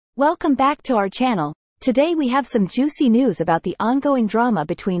Welcome back to our channel. Today we have some juicy news about the ongoing drama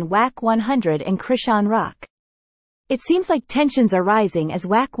between Wack 100 and Chrisean Rock. It seems like tensions are rising as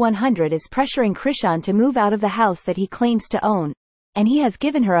Wack 100 is pressuring Chrisean to move out of the house that he claims to own, and he has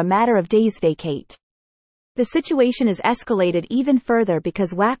given her a matter of days vacate. The situation is escalated even further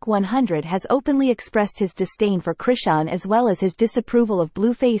because Wack 100 has openly expressed his disdain for Chrisean as well as his disapproval of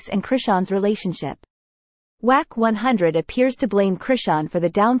Blueface and Chrisean's relationship. Wack 100 appears to blame Chrisean for the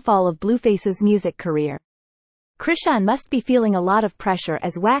downfall of Blueface's music career. Chrisean must be feeling a lot of pressure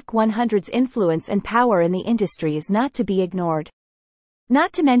as Wack 100's influence and power in the industry is not to be ignored.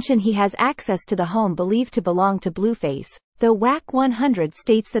 Not to mention he has access to the home believed to belong to Blueface, though Wack 100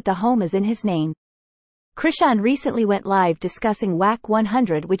 states that the home is in his name. Chrisean recently went live discussing Wack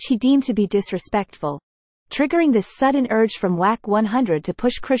 100, which he deemed to be disrespectful, triggering this sudden urge from Wack 100 to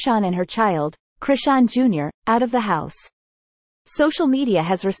push Chrisean and her child, Chrisean Jr., out of the house. Social media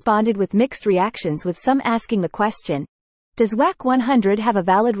has responded with mixed reactions, with some asking the question, does Wack 100 have a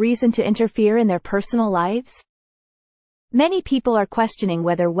valid reason to interfere in their personal lives? Many people are questioning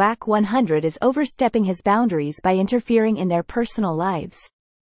whether Wack 100 is overstepping his boundaries by interfering in their personal lives.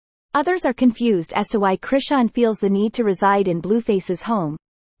 Others are confused as to why Chrisean feels the need to reside in Blueface's home,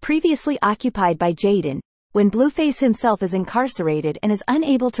 previously occupied by Jaden, when Blueface himself is incarcerated and is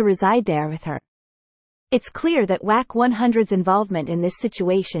unable to reside there with her. It's clear that Wack 100's involvement in this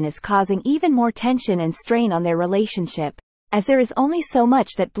situation is causing even more tension and strain on their relationship, as there is only so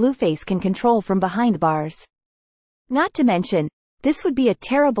much that Blueface can control from behind bars. Not to mention, this would be a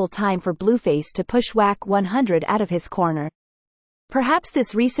terrible time for Blueface to push Wack 100 out of his corner. Perhaps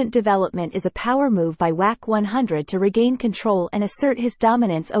this recent development is a power move by Wack 100 to regain control and assert his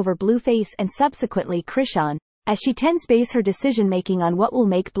dominance over Blueface and subsequently Chrisean, as she tends to base her decision-making on what will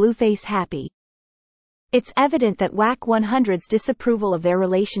make Blueface happy. It's evident that Wack 100's disapproval of their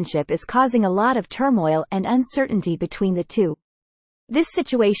relationship is causing a lot of turmoil and uncertainty between the two. This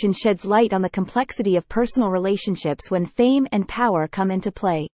situation sheds light on the complexity of personal relationships when fame and power come into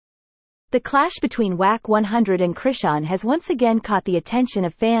play. The clash between Wack 100 and Chrisean has once again caught the attention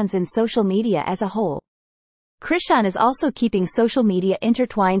of fans and social media as a whole. Chrisean is also keeping social media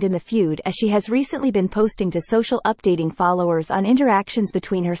intertwined in the feud, as she has recently been posting to social updating followers on interactions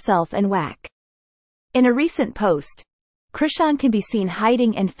between herself and Wack. In a recent post, Chrisean can be seen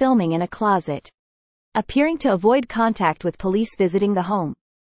hiding and filming in a closet, appearing to avoid contact with police visiting the home.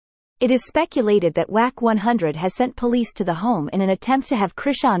 It is speculated that Wack 100 has sent police to the home in an attempt to have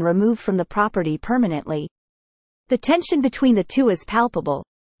Chrisean removed from the property permanently. The tension between the two is palpable,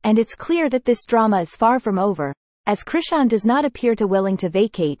 and it's clear that this drama is far from over, as Chrisean does not appear to willing to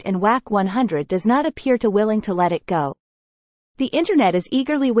vacate and Wack 100 does not appear to willing to let it go. The internet is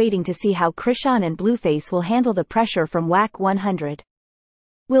eagerly waiting to see how Chrisean and Blueface will handle the pressure from Wack 100.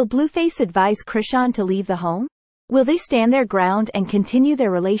 Will Blueface advise Chrisean to leave the home? Will they stand their ground and continue their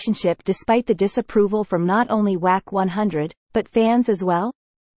relationship despite the disapproval from not only Wack 100, but fans as well?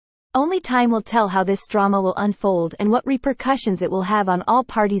 Only time will tell how this drama will unfold and what repercussions it will have on all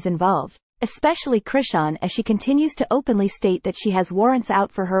parties involved, especially Chrisean, as she continues to openly state that she has warrants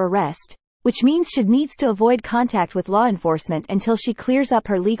out for her arrest, which means she needs to avoid contact with law enforcement until she clears up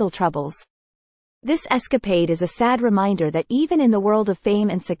her legal troubles. This escapade is a sad reminder that even in the world of fame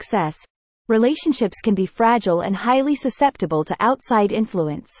and success, relationships can be fragile and highly susceptible to outside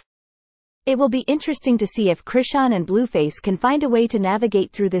influence. It will be interesting to see if Chrisean and Blueface can find a way to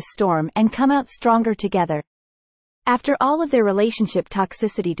navigate through this storm and come out stronger together. After all of their relationship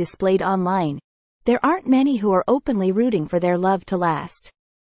toxicity displayed online, there aren't many who are openly rooting for their love to last.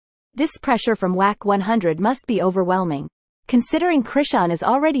 This pressure from Wack 100 must be overwhelming, considering Chrisean is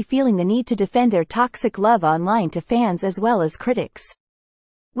already feeling the need to defend their toxic love online to fans as well as critics.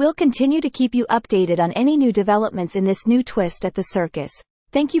 We'll continue to keep you updated on any new developments in this new twist at the circus.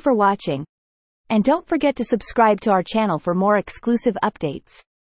 Thank you for watching. And don't forget to subscribe to our channel for more exclusive updates.